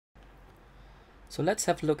So let's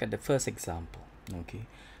have a look at the first example. Okay,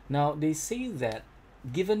 now they say that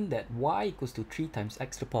given that y equals to 3 times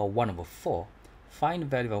x to the power 1 over 4, find the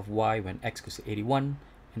value of y when x equals to 81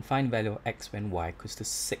 and find the value of x when y equals to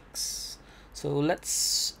 6. So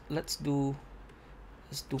let's do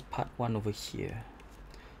part 1 over here.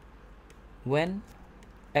 When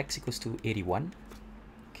x equals to 81,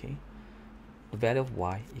 okay, the value of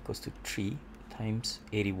y equals to 3 times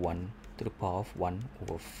 81 to the power of 1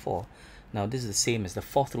 over 4. Now this is the same as the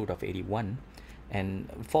fourth root of 81, and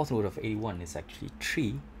fourth root of 81 is actually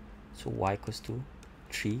 3, so y equals to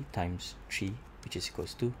 3 times 3, which is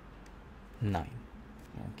equals to 9.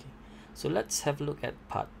 Okay, so let's have a look at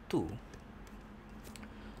part 2.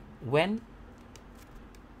 When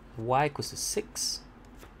y equals to 6,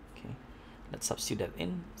 okay, let's substitute that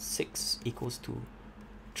in. 6 equals to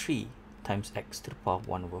 3 times x to the power of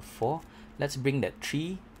 1 over 4. Let's bring that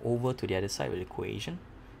 3 over to the other side of the equation.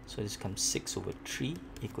 So this becomes 6 over 3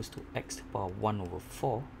 equals to x to the power of 1 over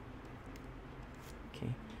 4. Okay,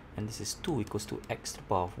 and this is 2 equals to x to the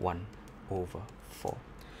power of 1 over 4.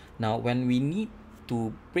 Now when we need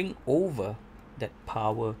to bring over that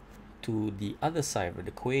power to the other side of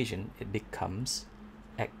the equation, it becomes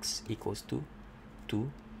x equals to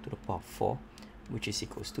 2 to the power of 4, which is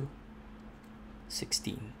equals to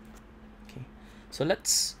 16. Okay, so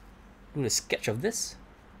let's do the sketch of this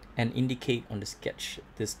and indicate on the sketch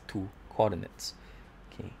these two coordinates.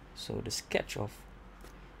 Okay, so the sketch of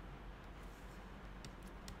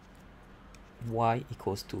y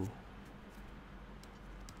equals to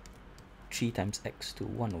 3 times x to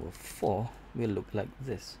 1 over 4 will look like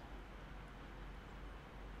this.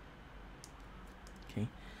 Okay,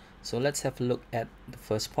 so let's have a look at the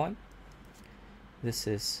first point. This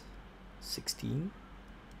is 16.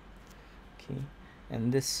 Okay,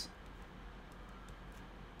 and this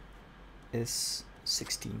is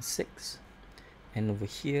 16.6, and over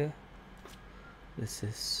here this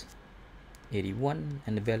is 81,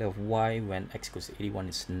 and the value of y when x equals to 81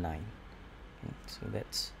 is 9. Okay, so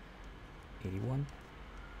that's 81,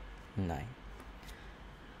 9.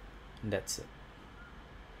 That's it.